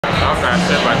I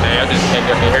said about that. I just can't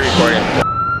get me here recording.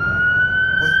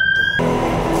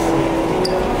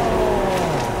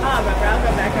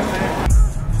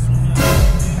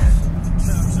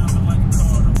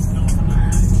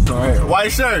 Alright,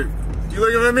 white shirt. You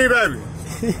looking for me, baby?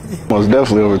 Most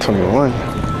definitely over 21.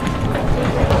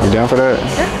 You down for that?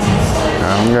 Sure.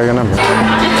 I'm gonna get your number.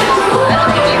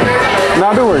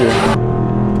 Nah, don't worry.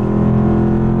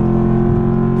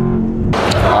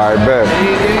 Alright, bet.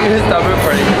 Stop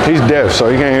recording. He's deaf, so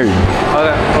he can't hear you.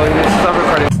 Okay, well, you stop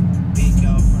recording.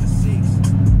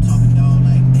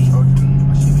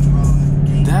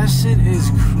 That shit is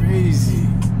crazy.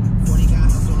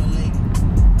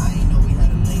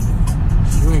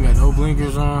 You ain't got no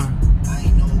blinkers on.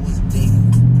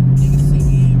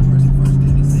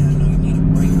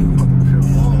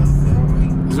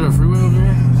 Is there a freeway over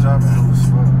here? He's driving hella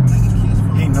slow.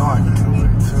 He know I can get away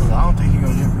too. I don't think he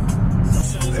gonna get me.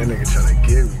 That nigga trying to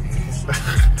get me.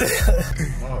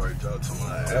 I already dropped to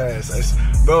my ass.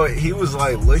 Bro, he was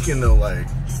like looking though, like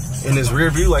in his rear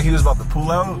view, like he was about to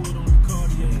pull out.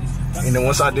 And then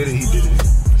once I did it, he did it.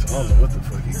 So I don't know what the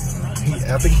fuck he's doing.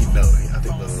 I think he know. I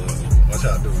think watch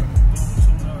how I do it.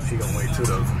 He gonna wait too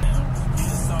though.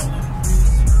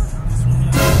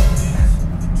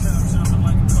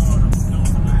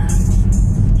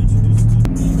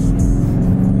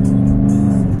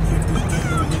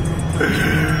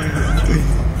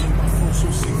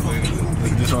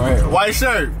 Alright, white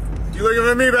shirt. You looking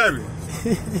for me, baby?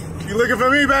 You looking for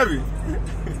me, baby?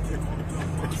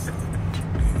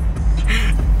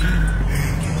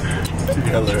 She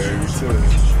hella hurt too.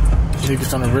 Niggas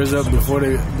trying to rizz up before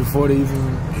they even.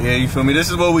 Yeah, you feel me? This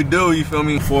is what we do, you feel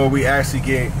me? Before we actually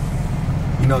get,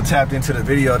 you know, tapped into the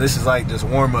video, this is like just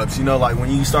warm-ups. You know, like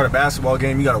when you start a basketball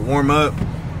game, you gotta warm up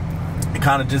and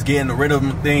kind of just get in the rhythm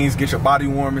of things, get your body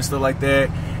warm and stuff like that,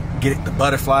 get the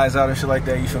butterflies out and shit like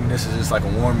that. You feel me? This is just like a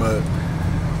warm-up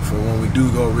for when we do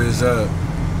go rizz up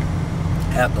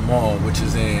at the mall, which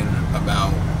is in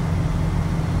about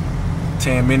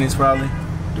 10 minutes probably.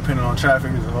 Depending on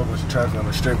traffic, there's a whole bunch of traffic on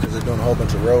the strip because they're doing a whole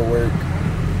bunch of road work.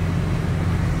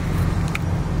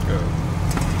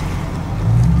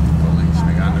 Police,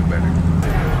 nigga, I know better.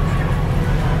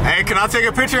 Hey, can I take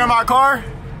a picture in my car?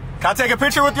 Can I take a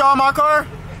picture with y'all in my car?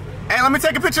 Hey, let me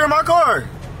take a picture in my car.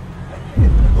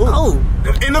 Oh,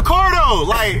 in the car though,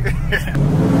 like.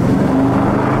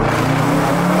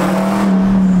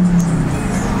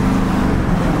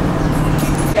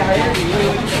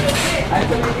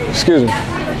 Excuse me.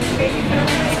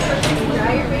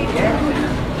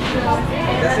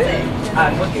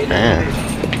 Man.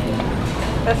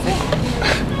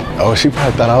 Oh, she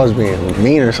probably thought I was being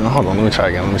mean or something. Hold on, let me try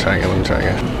again.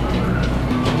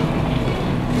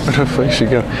 What the fuck she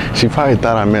go? She probably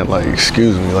thought I meant like,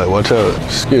 excuse me, like, watch out,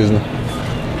 excuse me.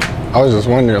 I was just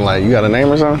wondering, like, you got a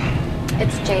name or something?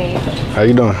 It's Jade. How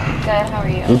you doing? Good, how are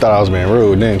you? You thought I was being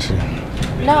rude, didn't you?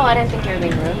 No, I didn't think you were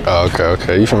being rude. Oh,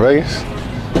 okay. You from Vegas?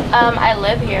 I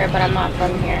live here, but I'm not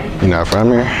from here. You're not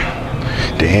from here?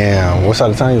 Damn, what side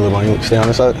of town you live on? You stay on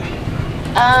this side?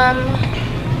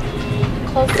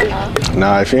 Close enough.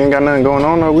 Nah, if you ain't got nothing going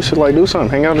on though, we should like do something,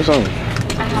 hang out or something.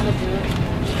 I have a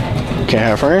dude. You can't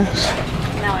have friends?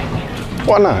 No, I can't.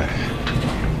 Why not?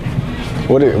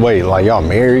 Wait, like y'all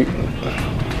married? No.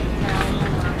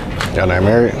 Y'all not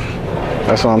married?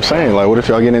 That's what I'm saying. Like, what if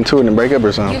y'all get into it and break up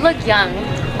or something? You look young.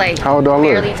 Like, how old do I look?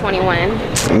 barely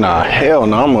 21. Nah, hell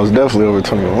no, I'm most definitely over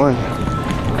 21.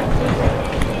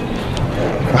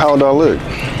 How old do I look?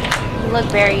 You look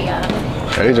very young.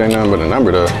 Age ain't nothing but a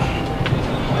number though.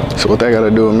 So what that got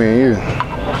to do with me and you?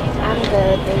 I'm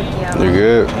good, thank you. You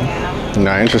good? Yeah. You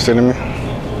not interested in me? No,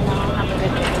 I'm a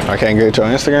good girl. I can't get your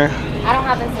Instagram? I don't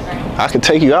have Instagram. I could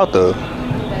take you out though. I'm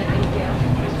good, thank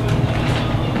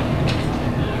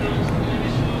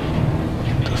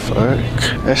you. The fuck?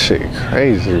 That shit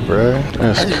crazy, bruh.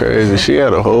 That's crazy. She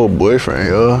had a whole boyfriend,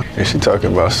 yo. And she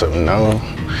talking about something no.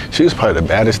 She was probably the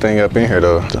baddest thing up in here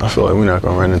though. I feel like we're not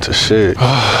gonna run into shit.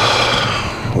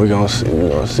 we gonna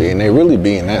see. And they really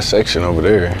be in that section over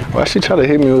there. Why she try to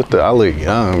hit me with the I look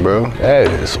young, bro? That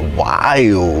is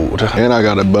wild. And I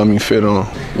got a bummy fit on.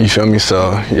 You feel me?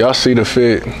 So y'all see the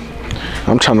fit.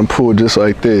 I'm trying to pull just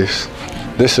like this.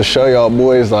 This to show y'all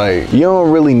boys, like, you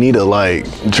don't really need to like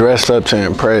dress up to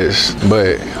impress.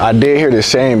 But I did hear the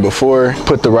saying before,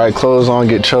 put the right clothes on,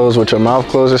 get chose with your mouth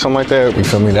closed or something like that. You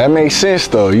feel me? That makes sense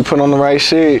though. You put on the right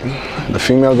shit, the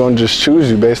female gonna just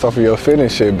choose you based off of your fit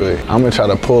and shit. But I'm gonna try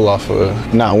to pull off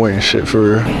of not wearing shit for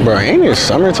real. Bro, ain't it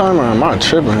summertime or am I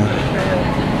tripping?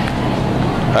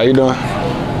 How you doing?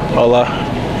 Hola.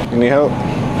 You need help?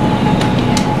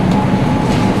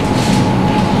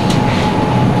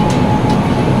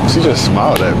 She just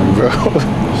smiled at me, bro.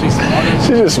 She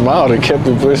just smiled and kept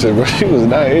it pushing, bro. She was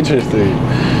not interested.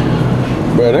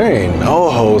 Bro, there ain't no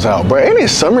hoes out, bro. Ain't it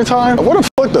summertime? Where the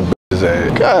fuck the bitches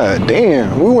at? God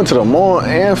damn. We went to the mall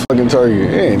and fucking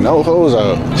Target. There ain't no hoes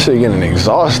out. Shit getting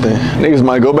exhausting. Niggas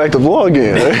might go back to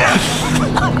vlogging.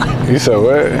 You said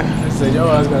what? I said, yo,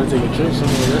 I was gotta take a trip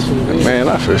somewhere. That's what it is. Man,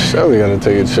 I for sure gotta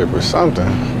take a trip or something.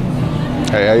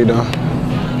 Hey, how you doing?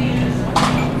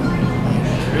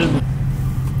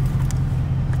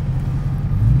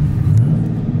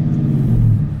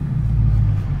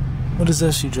 What is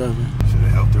that she driving? Should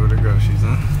have helped her with her groceries,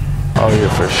 huh? Oh yeah,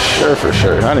 for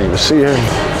sure. I didn't even see her.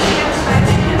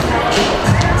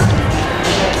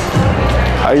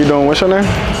 How you doing? What's your name?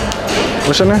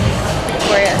 What's your name?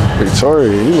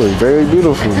 Victoria, you look very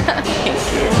beautiful.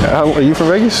 Are you from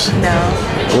Vegas? No.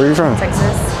 Where are you from?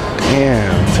 Texas.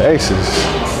 Damn, Texas.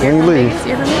 When you leave?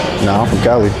 You're from here? No, I'm from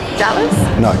Cali. Dallas?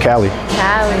 No, Cali.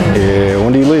 Cali. Yeah,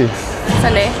 when do you leave?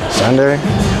 Sunday. Sunday?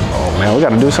 Oh man, we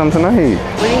gotta do something tonight.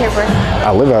 What are you here for?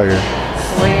 I live out here.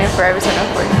 What are you here for every Sunday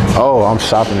for? Oh, I'm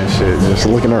shopping and shit. Just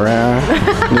looking around.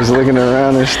 Just looking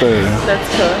around and stuff. That's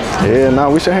cool. Yeah, nah,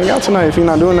 we should hang out tonight if you're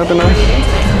not doing nothing else.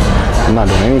 I'm not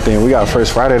doing anything. We got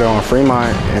First Friday though on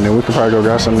Fremont, and then we could probably go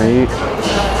grab something to eat.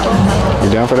 You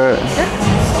down for that? Sure.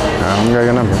 I'm gonna get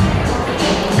your number.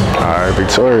 All right,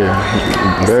 Victoria.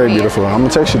 Very beautiful. I'm gonna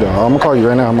text you though. I'm gonna call you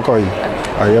right now. I'm gonna call you.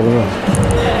 All right, you have a good one.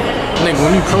 Nigga,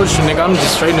 when you approach you, nigga, I'm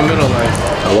just straight in the middle, like.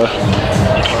 Hello?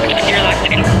 You're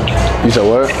locked in. You said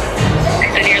what? I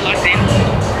said you're locked in.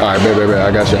 All right, babe, I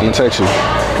got you. I'm gonna text you. All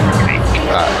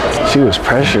right. She was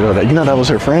pressured though. You know that was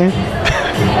her friend? Can't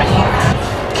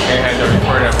have no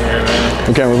recording up in here, man.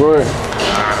 You can't record?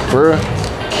 For real?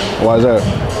 Why is that?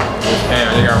 Damn,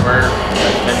 they got murdered.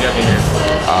 Can't be up in here.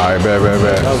 All right, bet.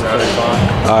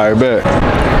 All right, bet.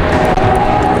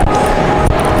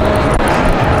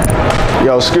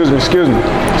 Yo, excuse me.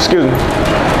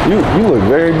 You look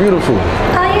very beautiful.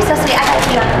 Oh, you're so sweet. I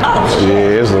got you on. Oh,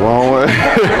 Yeah, it's the wrong one.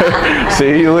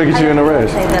 See, look at you in the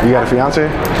rest. You got a fiance?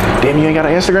 Damn, you ain't got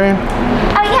an Instagram? oh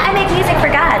yeah, I make music for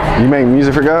God. You make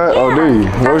music for God? Oh, do you?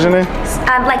 What was your name?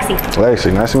 Lexi.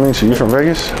 Lexi, nice to meet you. You from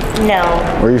Vegas? No,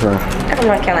 Where you from? I'm from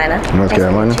North Carolina. North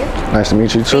Carolina. Nice to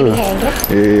meet you too. Baby hang it.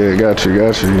 Yeah, got you.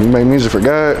 You make music for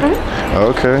God?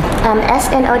 Okay.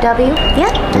 SNOW.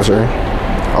 Yeah. That's right.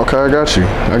 Okay, I got you. You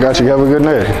have a good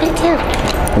night. You too.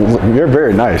 You're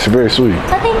very nice, very sweet.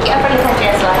 Oh, thank you. I'm from the country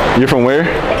as well. You're from where?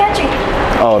 The country.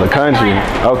 Oh, the country.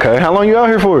 Okay. How long you out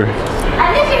here for? I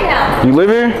live here now. You live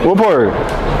here? What part?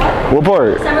 What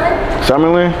part? Summerlin.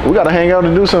 Summerlin? We gotta hang out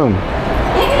and do something.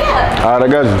 Yeah. All right, I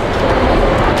got you.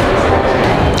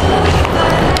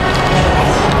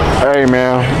 Hey,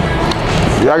 man.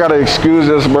 Y'all gotta excuse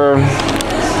us, bro.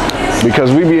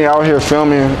 Because we be out here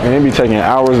filming and it be taking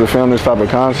hours to film this type of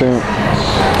content.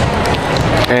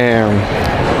 And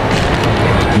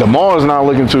the mall is not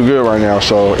looking too good right now,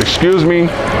 so excuse me.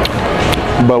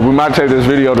 But we might take this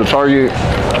video to Target.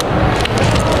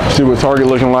 See what Target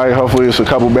looking like. Hopefully it's a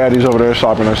couple baddies over there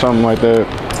shopping or something like that.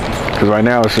 Because right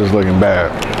now it's just looking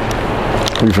bad.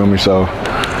 You feel me? So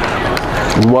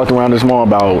we walked around this mall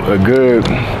about a good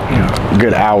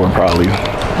hour probably.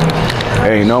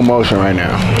 There ain't no motion right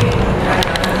now.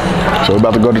 So we're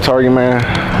about to go to Target, man.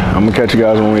 I'm gonna catch you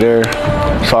guys when we're there.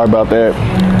 Sorry about that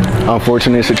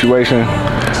unfortunate situation,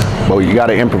 but you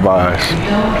gotta improvise.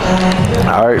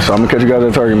 All right, so I'm gonna catch you guys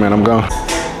at Target, man. I'm gone.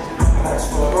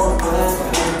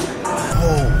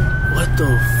 Oh, what the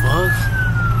fuck?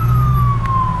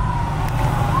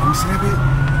 Let me see that bit.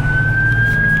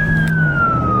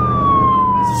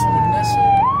 Is this from Vanessa?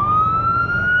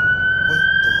 What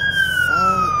the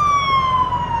fuck?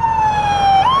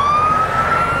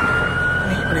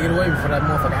 Man, you better get away before that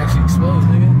motherfucker actually explodes,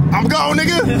 nigga. I'm gone,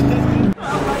 nigga.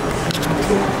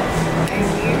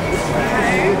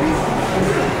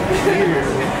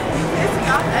 It's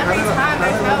not every time,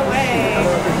 there's no way.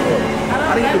 I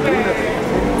don't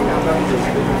never.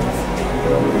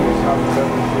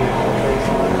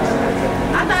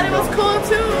 I thought it was cool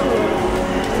too.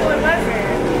 So it wasn't.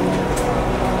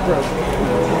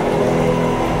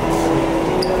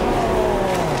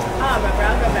 Oh, my bro,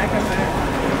 I'll go back and back.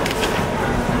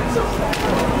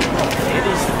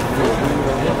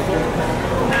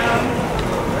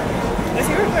 Is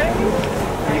he recording?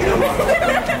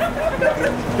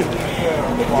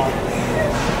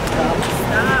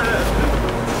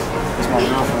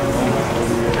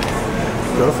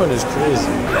 Girlfriend is crazy.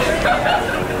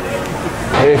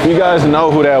 Hey, if you guys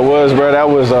know who that was, bro, that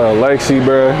was Lexi,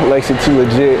 bro.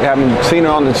 Lexi2Legit. Haven't seen her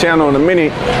on the channel in a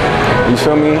minute. You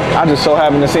feel me? I just so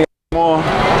happened to see her more.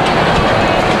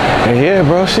 Yeah,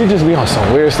 bro, she just be on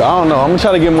some weird stuff. I don't know. I'm gonna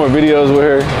try to get more videos with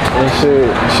her and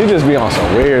shit. She just be on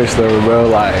some weird stuff, bro.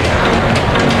 Like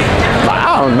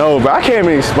I don't know, bro. I can't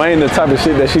even explain the type of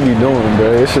shit that she be doing,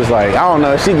 bro. It's just like, I don't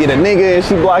know. If she get a nigga, if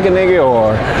she block a nigga,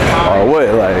 or what?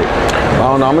 Like, I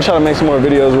don't know. I'm gonna try to make some more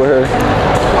videos with her.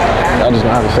 I just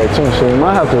gonna have to stay tuned. So we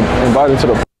might have to invite her to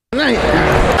the night.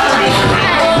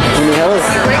 You need help?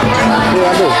 Yeah,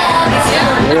 I do.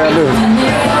 Yeah, I do.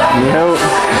 You need help?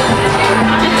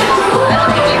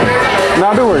 No,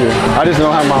 I do work here. I just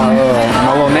don't have my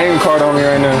my little name card on me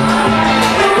right now.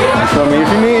 You feel me? If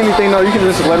you need anything though, you can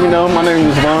just let me know. My name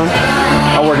is Vaughn.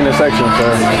 I work in this section, so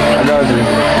I got you.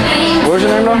 What's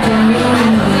your name though?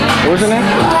 What's your name?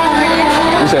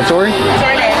 You said Tori?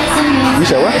 Jordan. You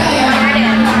said what?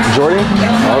 Jordan. Jordan?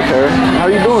 Okay. How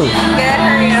you doing? Good,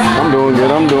 how are you? I'm doing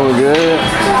good, I'm doing good.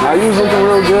 Now you was looking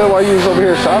real good while you was over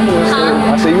here shopping and stuff.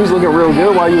 I said you was looking real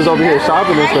good while you was over here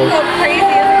shopping and stuff. I look crazy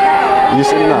as hell. You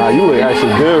said, nah, you look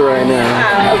actually good right now.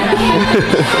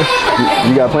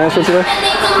 You got plans for today?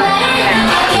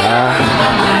 Nah.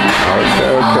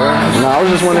 Okay, okay. Nah, I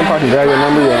was just wondering if I could grab your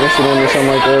number, your Instagram or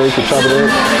something like that. We could chop it up.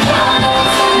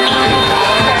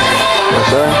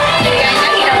 What's that?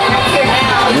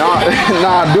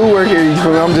 Nah, I do work here.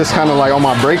 I'm just kind of like on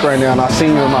my break right now, and I seen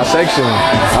you in my section.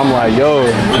 I'm like,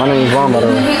 yo, my name is Vaughn, by the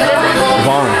way.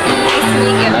 Vaughn.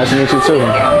 Nice to meet you too.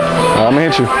 I'm gonna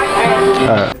hit you. All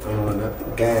right.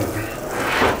 Gang.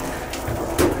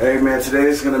 Hey man, today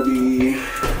is gonna be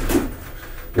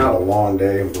not a long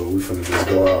day, but we finna just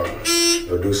go out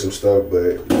or do some stuff.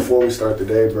 But before we start the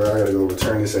day, bro, I gotta go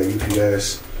return this at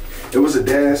UPS. It was a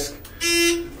desk.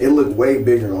 It looked way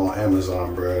bigger on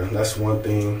Amazon, bro. That's one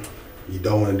thing you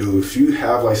don't want to do. If you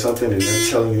have like something and they're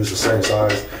telling you it's a certain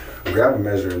size, grab a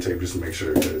measuring tape just to make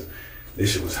sure, because this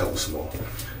shit was hella small.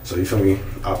 So you feel me?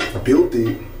 I built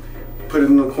it, put it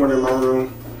in the corner of my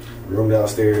room. Room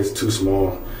downstairs, too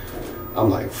small. I'm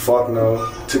like, fuck no.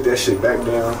 Took that shit back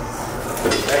down,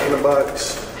 put it back in the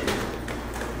box,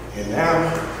 and now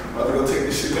I'm about to go take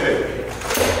this shit back.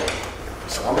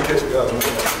 So I'm gonna catch you guys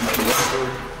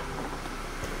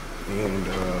and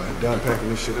done packing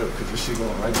this shit up, because this shit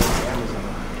going right back to Amazon.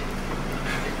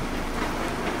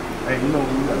 Hey, you know what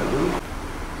we gotta do?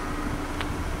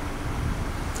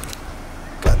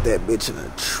 Got that bitch in the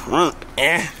trunk,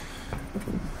 eh?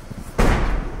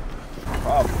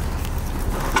 Problem.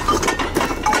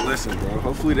 Listen, bro,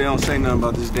 hopefully they don't say nothing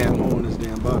about this damn hole in this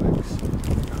damn box.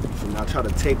 So now I try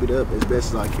to tape it up as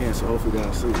best as I can, so hopefully they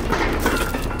don't see it.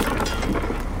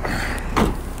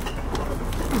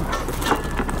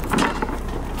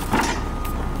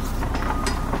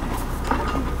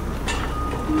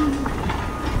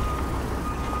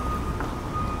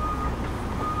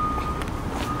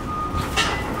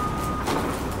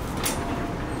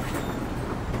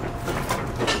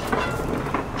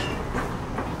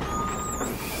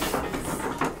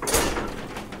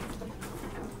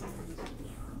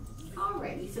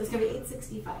 So it's gonna be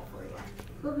 $8.65 for you.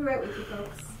 We'll be right with you,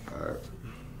 folks. All right.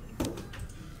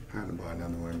 I had to buy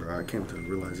another one, bro. I came to the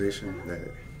realization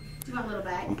that You want a little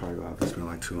bag? I'm probably gonna have to spend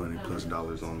like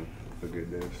 $200+ on a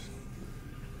good desk.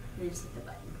 You just hit the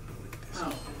button. Look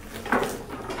at this.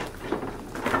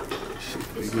 Shit,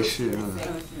 big as shit, huh?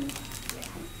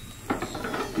 I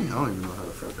don't even know how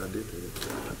the fuck I did that.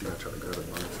 I think I tried to grab it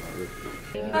by the time.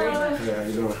 Yeah, how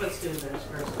you doing? Let's do this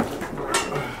first.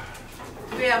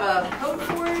 Do we have a code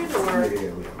for it, or?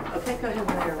 Yeah. Okay, go ahead and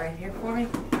write it right here for me.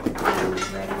 Are you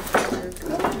ready for your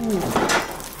code?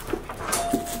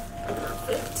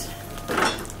 Perfect.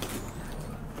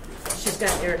 She's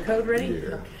got your code ready?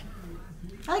 Yeah. Okay.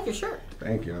 I like your shirt.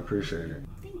 Thank you, I appreciate it.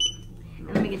 Thank you.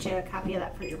 And let me get you a copy of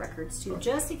that for your records too,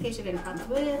 just in case you didn't come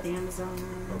with Amazon.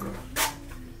 Okay.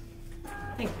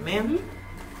 Thank you, ma'am.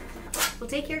 Well,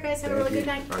 take care, guys. Have a really good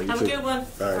night. All right, Have a good one. All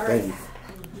right, thank you.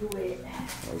 Do it.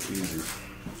 That was easy.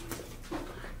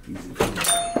 You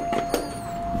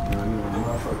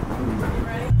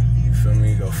feel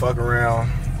me? Go fuck around.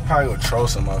 Probably go troll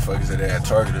some motherfuckers that they had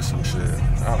Target or some shit.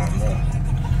 I don't know.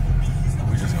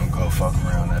 We just gonna go fuck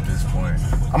around at this point.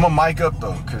 I'm gonna mic up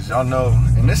though, cause y'all know,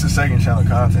 and this is second channel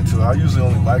content too. I usually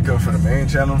only mic up for the main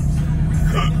channel.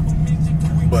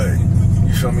 But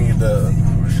you feel me?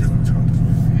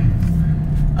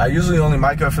 I usually only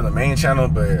mic up for the main channel,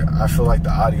 but I feel like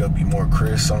the audio be more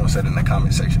crisp. Someone said in the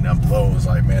comment section down below, it was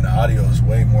like, man, the audio is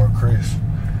way more crisp,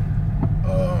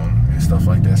 and stuff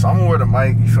like that. So I'm gonna wear the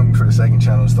mic, you feel me, for the second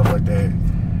channel and stuff like that,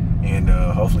 and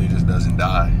hopefully it just doesn't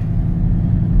die.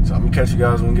 So I'm gonna catch you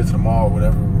guys when we get to the mall,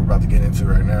 whatever we're about to get into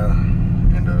right now,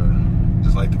 and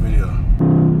just like the video.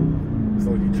 It's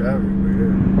like you traffic, but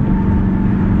yeah.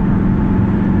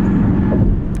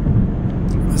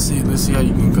 Let's see how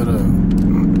you can cut up.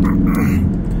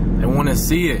 They want to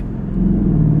see it.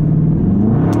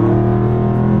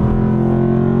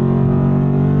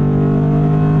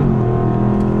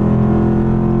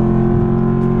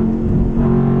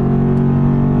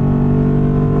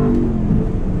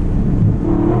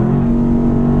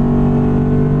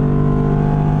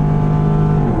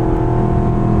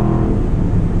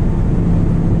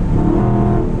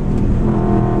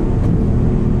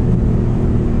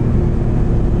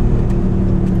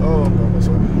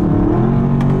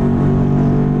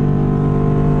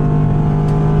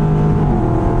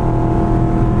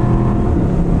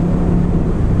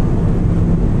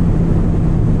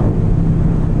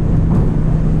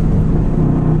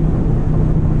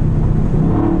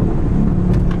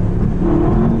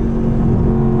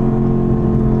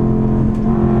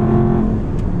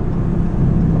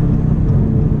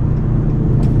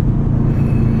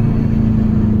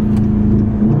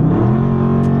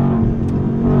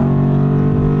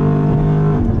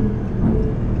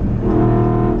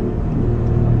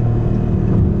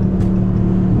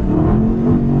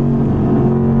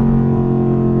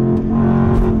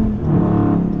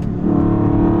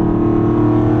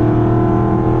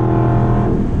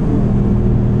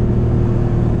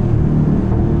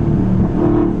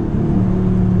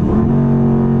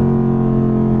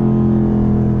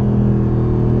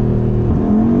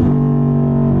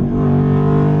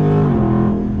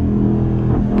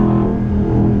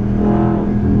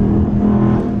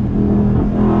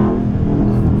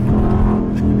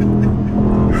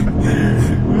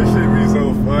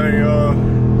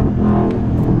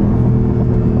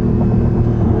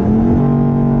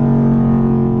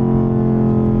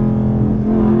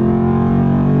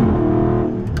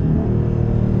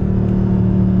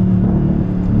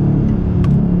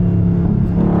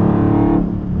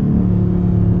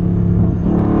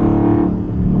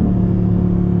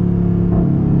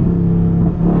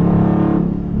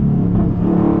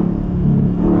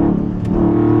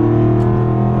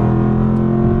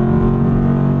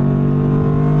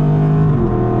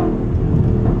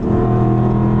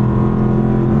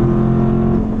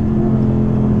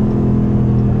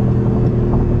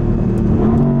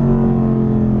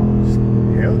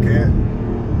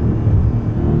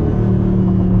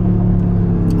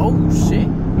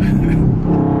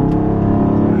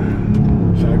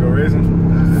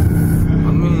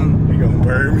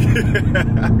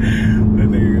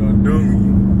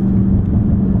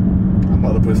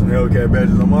 Put some Hellcat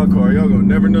badges on my car. Y'all gonna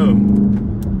never know.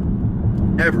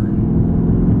 Ever.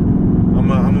 I'm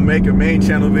gonna make a main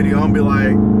channel video. I'm gonna be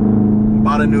like,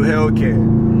 bought a new Hellcat.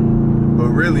 But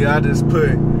really, I just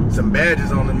put some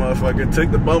badges on the motherfucker,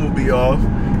 took the bumblebee off,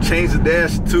 changed the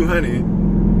dash to 200.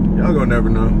 Y'all gonna never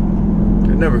know.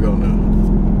 You're never gonna know.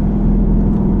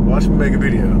 Watch me make a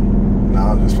video.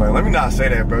 Nah, I'm just playing. Let me not say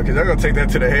that, bro, because y'all gonna take that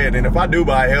to the head. And if I do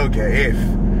buy a Hellcat,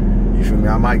 you feel me,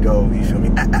 I might go, you feel me,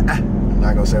 I'm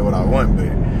not gonna say what I want, but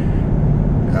you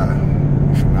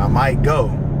feel me, I might go.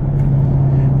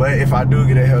 But if I do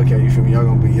get a Hellcat, you feel me, y'all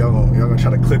gonna try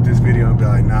to clip this video and be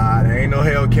like, nah, there ain't no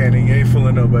Hellcat, and you ain't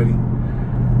fooling nobody. Let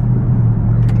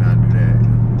me not do that.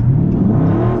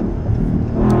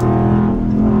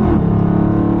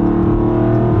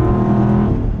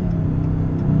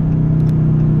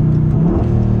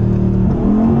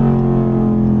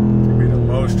 It be the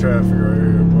most traffic right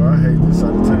here, boy. I hate this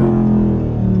side of town.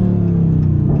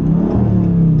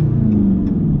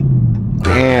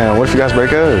 Damn, what if you guys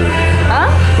break up? Huh?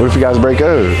 What if you guys break up?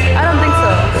 I don't think so.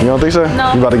 You don't think so?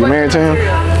 No. You about to get married to him?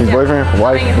 His boyfriend?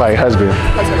 Wife? Like husband?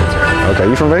 Husband. Okay,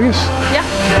 you from Vegas? Yeah.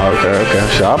 Okay, okay.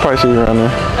 Sure, I'll probably see you around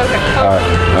there. Okay.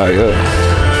 Alright, good.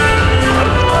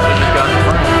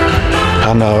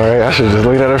 I know, right? I should just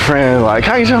look at her friend like,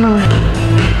 how you trying to?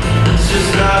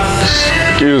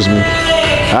 Excuse me.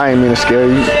 I ain't mean to scare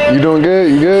you. You doing good?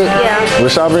 You good? Yeah.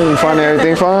 With shopping? You finding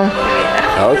everything fine?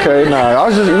 Okay, nah,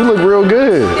 you look real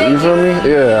good. You feel me?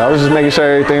 Yeah, I was just making sure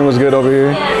everything was good over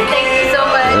here. Thank you so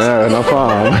much. Yeah, no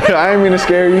problem. I ain't mean to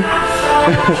scare you.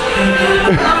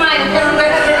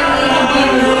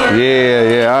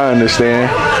 Yeah, I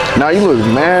understand. Now you look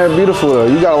mad beautiful though.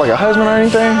 You got like a husband or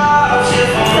anything? Sir,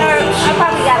 I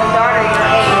probably got a daughter your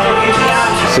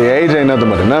age. See, age ain't nothing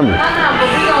but a number. But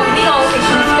we gon'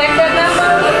 respect that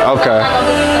number. Okay.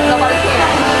 Nobody cares.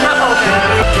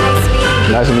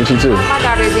 Nice to meet you too. My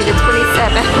daughter is even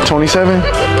 27.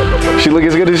 27? She look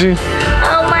as good as you?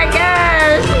 Oh my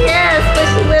gosh, yes, but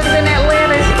she lives in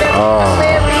Atlanta. She doesn't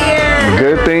live here.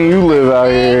 Good thing you live out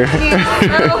here. Thank you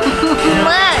so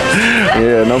much.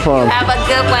 Yeah, no problem. Have a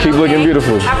good one. Keep looking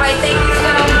beautiful. All right, thank you so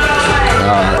much.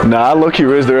 Nah, I low-key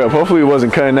rizzed her up. Hopefully it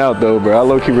wasn't cutting out though, bro. I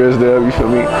low-key rizzed her up, you feel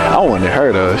me? I wanted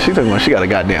her though. She talking about she got a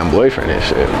goddamn boyfriend and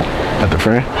shit. Not the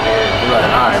friend.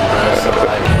 Like, alright, bro. So,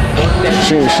 like,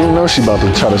 She knows she about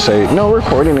to try to say, no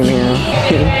recording in here.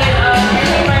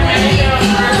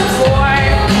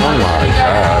 Oh my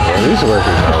God, bro. These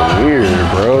workers are weird,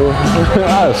 bro. I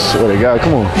swear to God,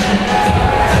 come on.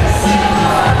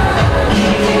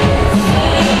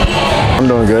 I'm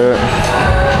doing good.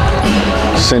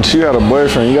 Since you had a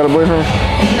boyfriend, you got a boyfriend?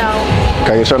 No.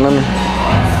 Can I get your number?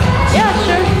 Yeah,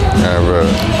 sure. Alright, bro.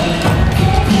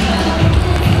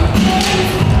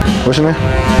 What's your name?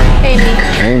 Amy.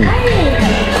 Amy. Do you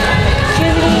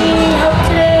have any help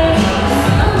today?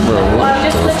 Bro, what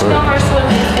Just the let you know fuck? our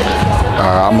swimming.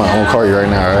 I'm gonna call you right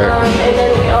now, alright? And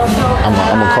then we also I'm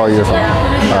gonna call you if I'm.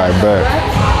 Alright, bet.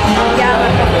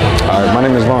 yeah. Alright, my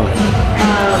name is Vaughn.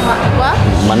 What?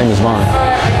 My name is Vaughn. Oh,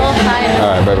 hi.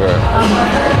 Alright, bet.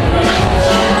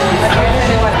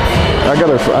 I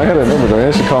got a number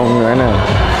though. She calling me right now.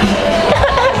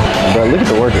 Bro, look at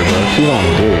the worker, bro. She's on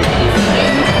dick.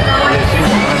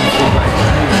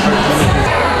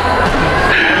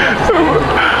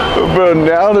 Bro,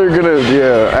 now they're gonna,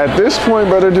 at this point,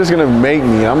 bro, they're just gonna make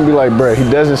me. I'm gonna be like, bro, he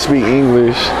doesn't speak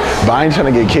English, but I ain't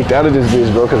trying to get kicked out of this bitch,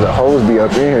 bro, because the hoes be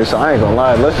up in here, so I ain't gonna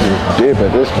lie. Let's just dip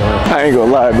at this point. I ain't gonna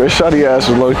lie, bro. Shawty ass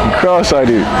was low-key cross-eyed.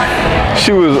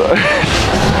 She was...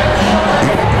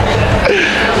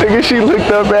 Nigga, she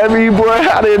looked up at me, boy.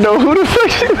 I didn't know who the fuck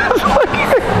she was looking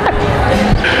at.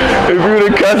 If you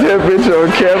would've caught that bitch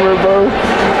on camera, bro,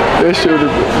 that shit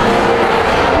would've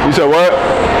been... You said what?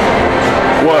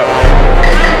 What?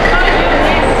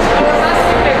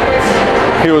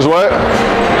 He was what?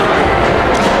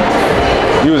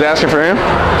 You was asking for him?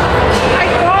 I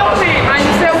called him and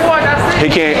you said what? I said He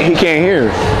can't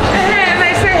hear. and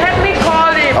I said help me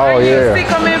call him. Oh, and yeah. He's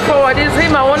still coming forward. It's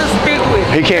him I want to speak with.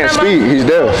 He can't And speak. He's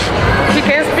deaf. He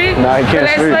can't speak? Nah, he can't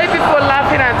But speak. I saw people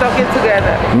laughing and talking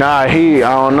together. Nah, I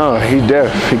don't know. He's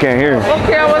deaf. He can't hear.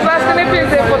 Okay, I was asking if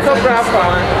he's a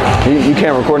photographer. You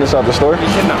can't record this out the store?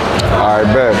 no. All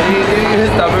right, bet. You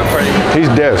stop recording. He's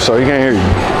deaf, so he can't hear you.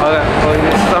 Okay, well,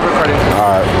 you stop recording.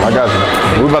 All right, I got you.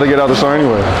 We about to get out the store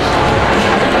anyway.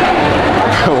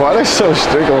 Why they so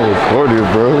strict on recording,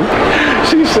 bro?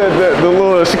 She said that, the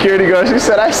little security guard, she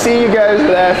said, I see you guys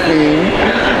laughing.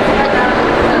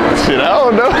 Shit, I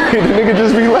don't know. The nigga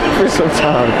just be laughing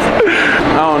sometimes.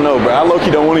 I don't know, bro. I low-key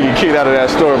don't want to get kicked out of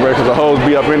that store, bro, because the hoes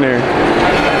be up in there.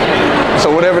 So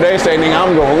whatever they say, nigga,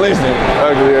 I'm gonna listen.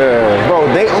 Yeah.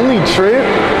 Bro, they only trip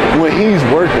when he's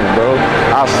working, bro.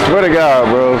 I swear to God,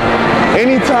 bro.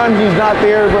 Anytime he's not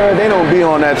there, bro, they don't be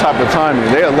on that type of timing.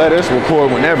 They'll let us record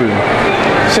whenever.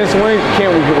 Since when can't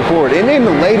we record? And then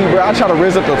the lady, bro, I try to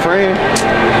raise up a friend.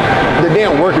 The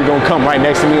damn worker gonna come right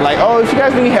next to me like, oh, if you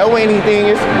guys need help with anything,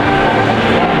 it's...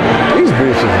 These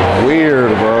bitches are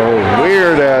weird, bro.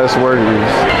 Weird ass workers.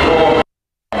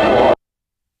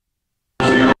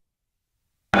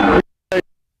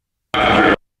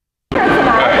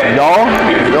 Y'all?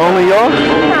 Only y'all?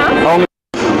 Only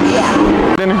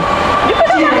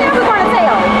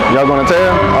y'all gonna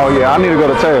tell? Oh yeah, I need to go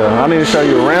to tell. I need to show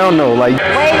you around though. Like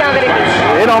Way younger than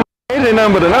me. it don't ain't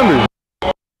nothing but the numbers.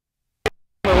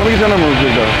 Let me get your number real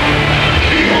quick though.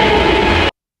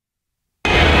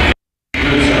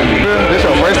 This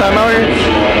your first time out here?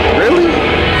 Really?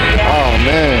 Oh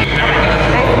man.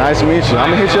 Nice to meet you. I'm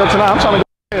gonna hit you up tonight. I'm trying to go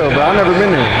to hell, but I've never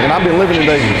been there. And I've been living in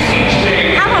Vegas.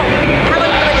 How long you been here?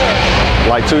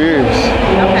 Like 2 years.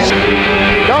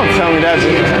 Okay. Don't tell me that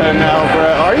shit was cutting out, bro.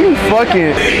 Are you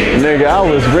fucking... Nigga, I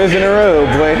was rizzing her up,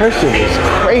 boy. Her shit was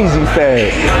crazy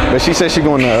fast. But she said she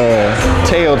going to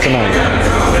Tail tonight.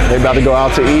 They about to go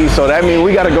out to eat, so that means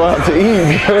we got to go out to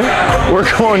eat, bro. We're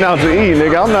going out to eat,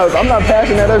 nigga. I'm not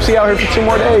passing that up. She out here for 2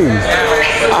 more days.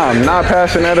 I'm not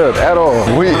passing that up at all.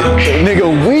 Nigga,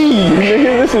 weed.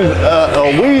 Nigga, this is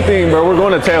a weed thing, bro. We're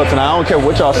going to Tail tonight. I don't care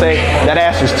what y'all say. That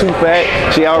ass is too fat.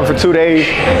 She out here for 2 days.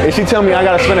 If she tell me I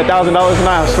got to spend $1,000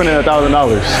 tonight, I'm spending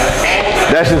 $1,000.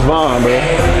 That's just Vaughn, bro.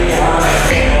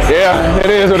 Yeah, it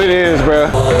is what it is, bro.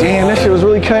 Damn, that shit was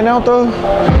really cutting out, though.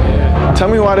 Tell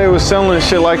me why they was selling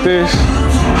shit like this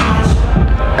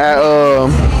at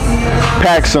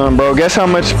PacSun, bro. Guess how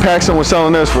much PacSun was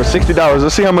selling this for? $60.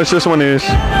 Let's see how much this one is.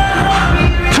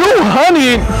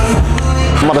 $200.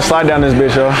 I'm about to slide down this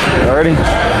bitch, y'all. Y'all ready?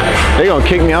 They gonna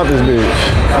kick me out this bitch.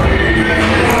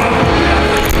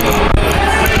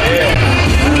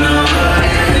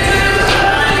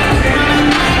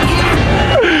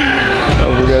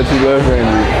 Got you left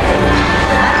handed.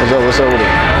 What's up with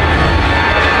it?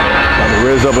 About to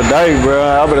rizz up a dyke, bro.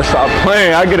 I better stop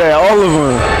playing. I get at all of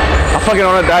them. I I'm fucking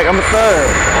on a dyke. I'm a thug.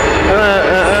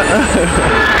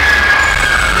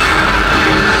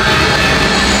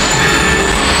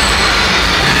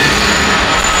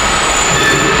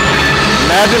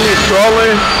 Imagine me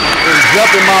trolling and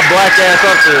jumping my black ass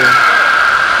up there.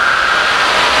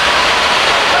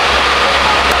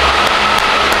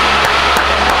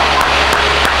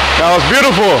 That was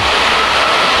beautiful.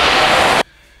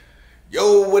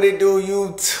 Yo, what it do,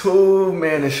 YouTube?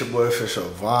 Man, it's your boy Official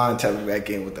Vaughn, tapping back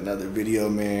in with another video,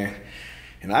 man.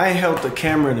 And I ain't held the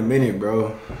camera in a minute,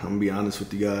 bro. I'm gonna be honest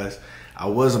with you guys. I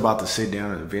was about to sit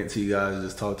down and vent to you guys,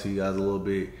 just talk to you guys a little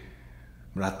bit.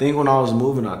 But I think when I was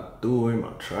moving, I threw away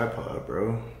my tripod,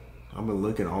 bro. I've been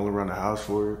looking all around the house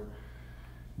for it.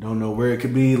 Don't know where it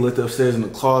could be, looked upstairs in the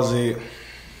closet.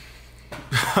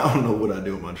 I don't know what I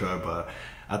did with my tripod.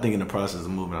 I think in the process of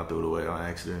moving, I threw it away on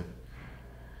accident.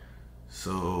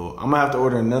 So I'm gonna have to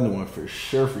order another one for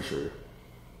sure, for sure.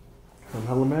 I'm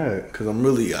hella mad because I'm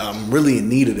really in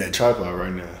need of that tripod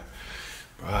right now.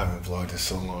 Bro, I haven't vlogged in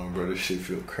so long, bro. This shit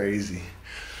feel crazy.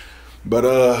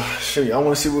 But shit, y'all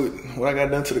want to see what I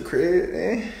got done to the crib,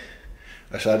 man?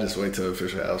 Or should I just wait till the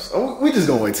official house? Oh, we just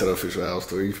gonna wait till the official house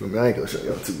tour. You feel me? I ain't gonna show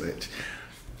y'all too much.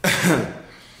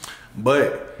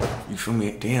 But you feel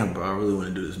me? Damn, bro, I really want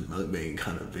to do this mukbang,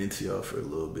 kind of vent to y'all for a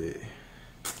little bit.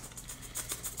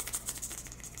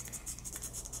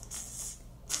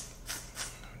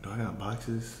 Do I got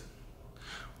boxes?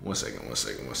 One second.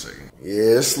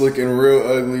 Yeah, it's looking real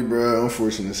ugly, bro.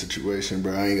 Unfortunate situation,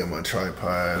 bro. I ain't got my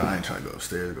tripod. I ain't trying to go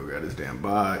upstairs, go grab this damn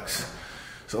box.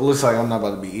 So it looks like I'm not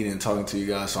about to be eating and talking to you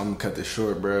guys, so I'm gonna cut this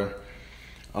short, bro.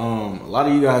 A lot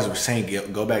of you guys were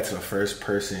saying go back to the first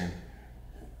person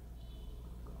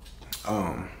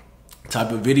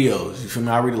type of videos. You feel me?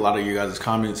 I read a lot of you guys'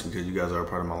 comments because you guys are a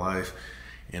part of my life.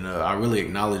 And I really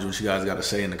acknowledge what you guys got to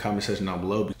say in the comment section down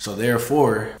below. So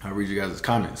therefore, I read you guys'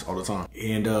 comments all the time.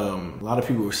 And a lot of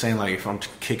people were saying, like, if I'm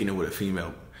kicking it with a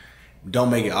female, don't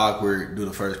make it awkward, do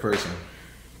the first person.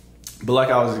 But like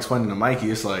I was explaining to Mikey,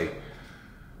 it's like,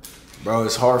 bro,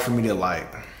 it's hard for me to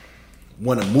like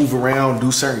want to move around,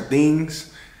 do certain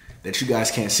things that you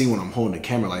guys can't see when I'm holding the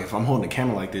camera. Like if I'm holding the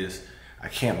camera like this, I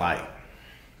can't like,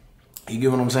 you get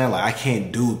what I'm saying? Like I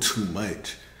can't do too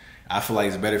much. I feel like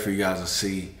it's better for you guys to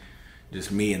see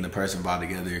just me and the person vibe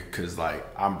together, cause like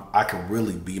I can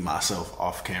really be myself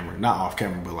off camera, not off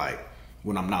camera, but like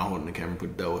when I'm not holding the camera,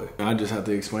 put it that way. I just have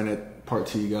to explain that part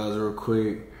to you guys real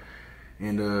quick,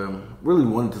 and really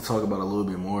wanted to talk about it a little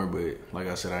bit more, but like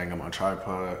I said, I ain't got my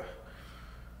tripod.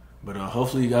 But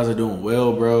hopefully you guys are doing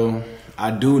well, bro.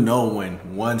 I do know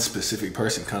when one specific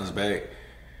person comes back,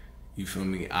 you feel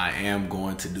me, I am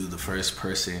going to do the first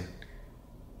person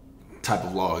type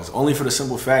of vlogs, only for the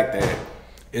simple fact that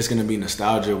it's gonna be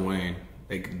nostalgia when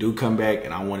they do come back,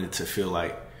 and I want it to feel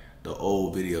like the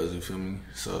old videos, you feel me?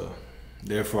 So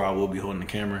therefore I will be holding the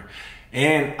camera,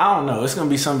 and I don't know, it's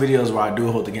gonna be some videos where I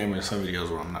do hold the camera and some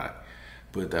videos where I'm not.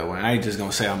 Put it that way. I ain't just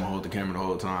gonna say I'm gonna hold the camera the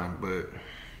whole time, but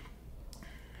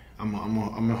I'm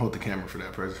gonna hold the camera for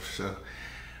that person for sure.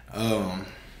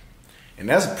 And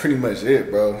that's pretty much it,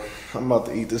 bro. I'm about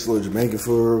to eat this little Jamaican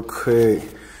food real quick.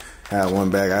 Had one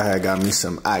bag. I had got me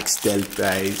some oxtail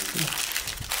fries.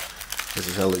 This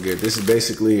is hella good. This is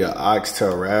basically an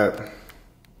oxtail wrap.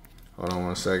 Hold on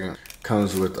one second.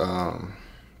 Comes with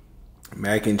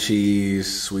mac and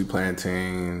cheese, sweet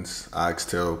plantains,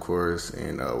 oxtail, of course,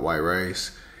 and white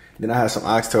rice. Then I had some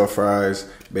oxtail fries.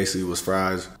 Basically, it was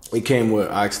fries. It came with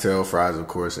oxtail fries, of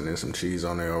course, and then some cheese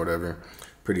on there or whatever.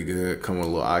 Pretty good. Come with a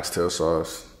little oxtail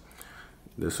sauce.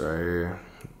 This right here.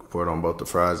 Pour it on both the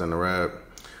fries and the wrap.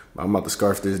 I'm about to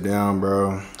scarf this down,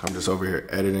 bro. I'm just over here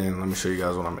editing. Let me show you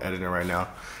guys what I'm editing right now.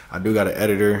 I do got an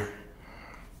editor.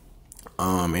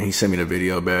 And he sent me the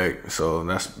video back. So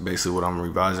that's basically what I'm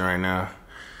revising right now.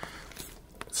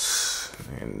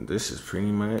 And this is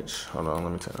pretty much, hold on,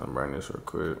 let me turn on the brightness real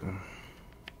quick.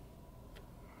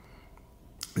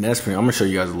 And that's pretty, I'm gonna show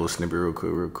you guys a little snippet real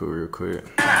quick.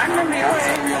 I remember your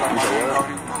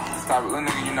stop little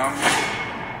nigga, you know.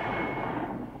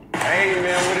 Hey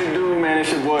man, what it do, man?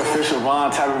 It's your boy Official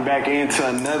Vaughn, tapping back into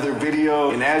another video.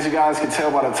 And as you guys can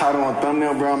tell by the title and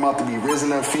thumbnail, bro, I'm about to be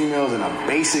rizzing up females in a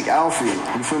basic outfit.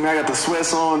 You feel me? I got the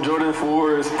sweats on, Jordan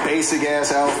 4s, basic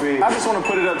ass outfit. I just want to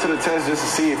put it up to the test just to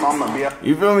see if I'm gonna be out.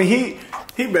 You feel me? He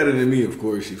better than me, of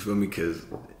course, you feel me? Cause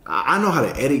I know how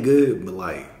to edit good, but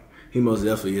like, he most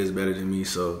definitely is better than me.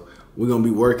 So we're gonna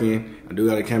be working. I do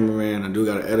got a cameraman, I do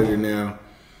got an editor now.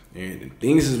 And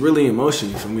things is really in motion,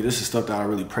 you feel me? This is stuff that I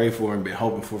really pray for and been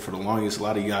hoping for the longest. A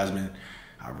lot of you guys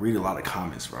I read a lot of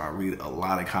comments, bro. I read a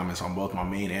lot of comments on both my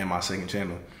main and my second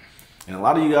channel. And a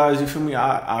lot of you guys, you feel me,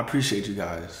 I appreciate you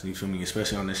guys, you feel me,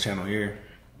 especially on this channel here.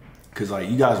 Cause like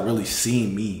you guys really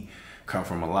seen me come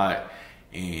from a lot.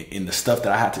 And in the stuff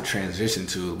that I had to transition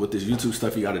to. With this YouTube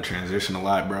stuff, you gotta transition a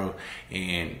lot, bro.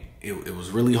 And it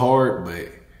was really hard, but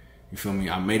you feel me,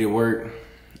 I made it work.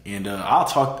 And I'll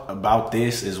talk about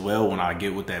this as well when I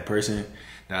get with that person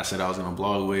that I said I was gonna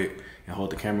vlog with and hold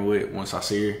the camera with once I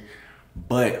see her.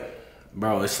 But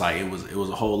bro, it's like it was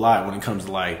a whole lot when it comes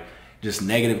to like just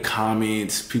negative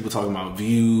comments, people talking about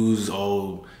views,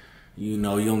 oh, you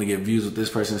know, you only get views with this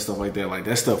person and stuff like that. Like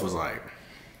that stuff was like,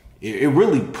 it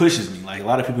really pushes me. Like a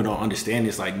lot of people don't understand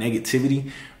this. Like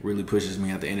negativity really pushes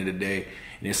me at the end of the day.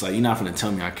 And it's like, you're not gonna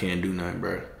tell me I can't do nothing,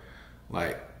 bro.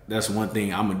 Like that's one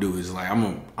thing I'm gonna do is like,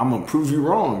 I'm gonna prove you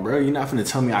wrong, bro. You're not gonna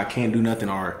tell me I can't do nothing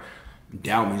or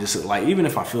doubt me. Just like, even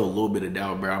if I feel a little bit of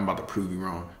doubt, bro, I'm about to prove you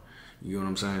wrong. You know what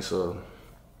I'm saying? So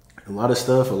a lot of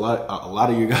stuff, a lot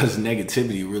of your guys'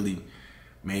 negativity really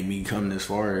made me come this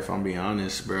far, if I'm being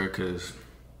honest, bro, because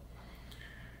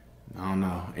I don't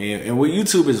know. And with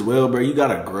YouTube as well, bro, you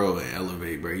gotta grow and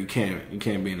elevate, bro. You can't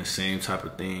be in the same type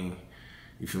of thing.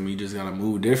 You feel me? You just gotta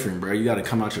move different, bro. You gotta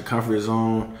come out your comfort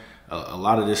zone. A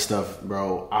lot of this stuff,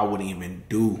 bro, I wouldn't even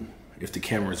do if the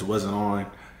cameras wasn't on.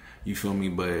 You feel me?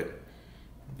 But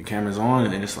the camera's on,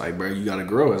 and it's like, bro, you gotta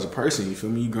grow as a person. You feel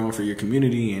me? You growing for your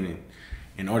community, and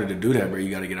in order to do that, bro, you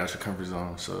gotta get out your comfort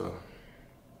zone. So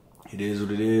it is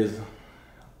what it is.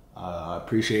 I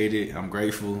appreciate it. I'm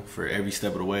grateful for every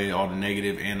step of the way, all the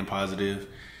negative and the positive.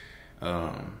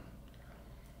 Yeah,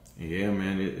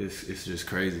 man, it's just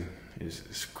crazy.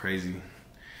 It's crazy.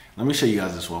 Let me show you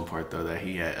guys this one part though that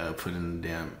he had put in the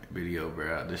damn video,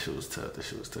 bro. This shit was tough. This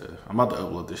shit was tough. I'm about to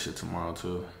upload this shit tomorrow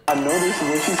too. I noticed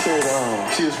when she said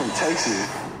she was from Texas.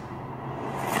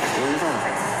 Where are you from?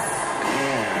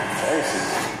 Yeah, Texas.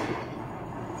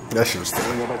 That shit was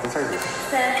tough. Go back to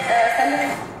Texas.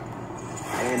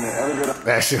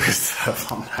 That shit was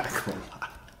tough. I'm not gonna lie.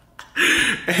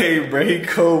 Hey, bro, he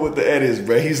cool with the edits,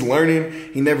 bro. He's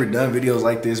learning. He never done videos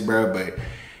like this, bro, but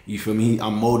you feel me?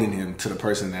 I'm molding him to the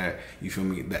person that, you feel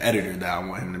me, the editor that I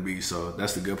want him to be. So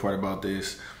that's the good part about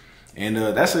this. And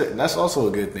that's also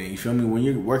a good thing. You feel me? When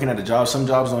you're working at a job, some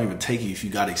jobs don't even take you if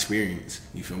you got experience.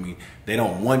 You feel me? They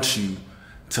don't want you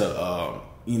to,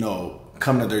 you know,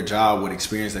 come to their job with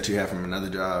experience that you have from another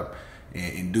job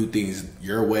and do things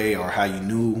your way or how you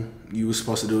knew you were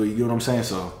supposed to do it. You get what I'm saying?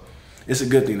 So it's a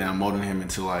good thing that I'm molding him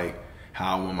into like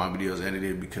how I want my videos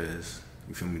edited, because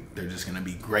you feel me, they're just gonna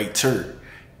be greater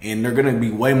and they're gonna be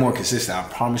way more consistent. I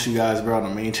promise you guys, bro, on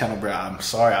the main channel, bro, I'm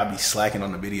sorry I be slacking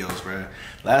on the videos, bro.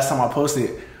 Last time I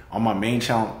posted on my main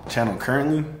channel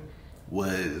currently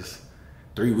was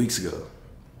 3 weeks ago.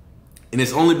 And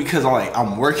it's only because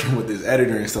I'm working with this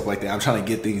editor and stuff like that. I'm trying to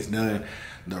get things done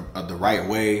the right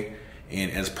way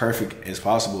and as perfect as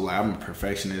possible. Like, I'm a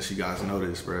perfectionist, you guys know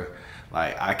this, bro.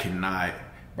 Like, I cannot,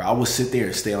 bro, I will sit there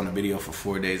and stay on the video for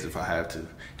 4 days if I have to,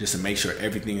 just to make sure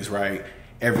everything is right,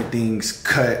 everything's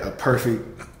cut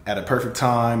at a perfect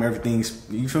time, everything's,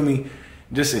 you feel me,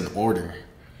 just in order.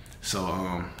 So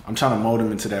I'm trying to mold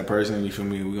him into that person, you feel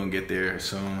me. We're gonna get there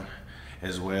soon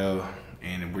as well,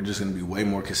 and we're just gonna be way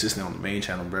more consistent on the main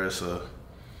channel, bro. So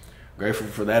grateful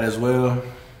for that as well.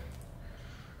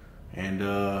 And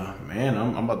man,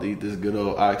 I'm about to eat this good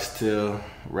old oxtail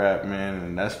wrap, man,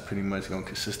 and that's pretty much gonna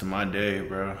consist of my day,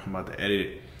 bro. I'm about to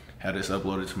edit, have this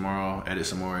uploaded tomorrow, edit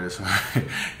some more.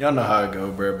 Y'all know how it go,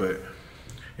 bro. But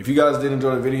if you guys did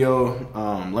enjoy the video,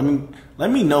 let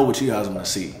me know what you guys want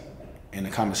to see in the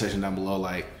comment section down below.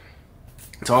 Like,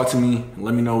 talk to me,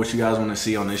 let me know what you guys want to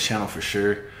see on this channel for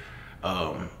sure.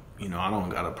 You know, I don't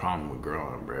got a problem with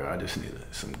growing, bro. I just need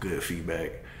some good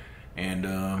feedback.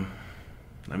 And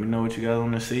let me know what you guys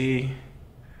want to see.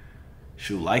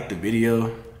 Shoot, like the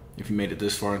video. If you made it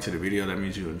this far into the video, that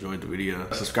means you enjoyed the video.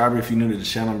 Subscribe if you're new to the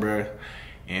channel, bro.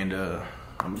 And I'm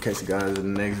gonna catch you guys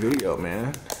in the next video,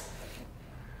 man.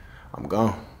 I'm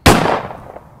gone.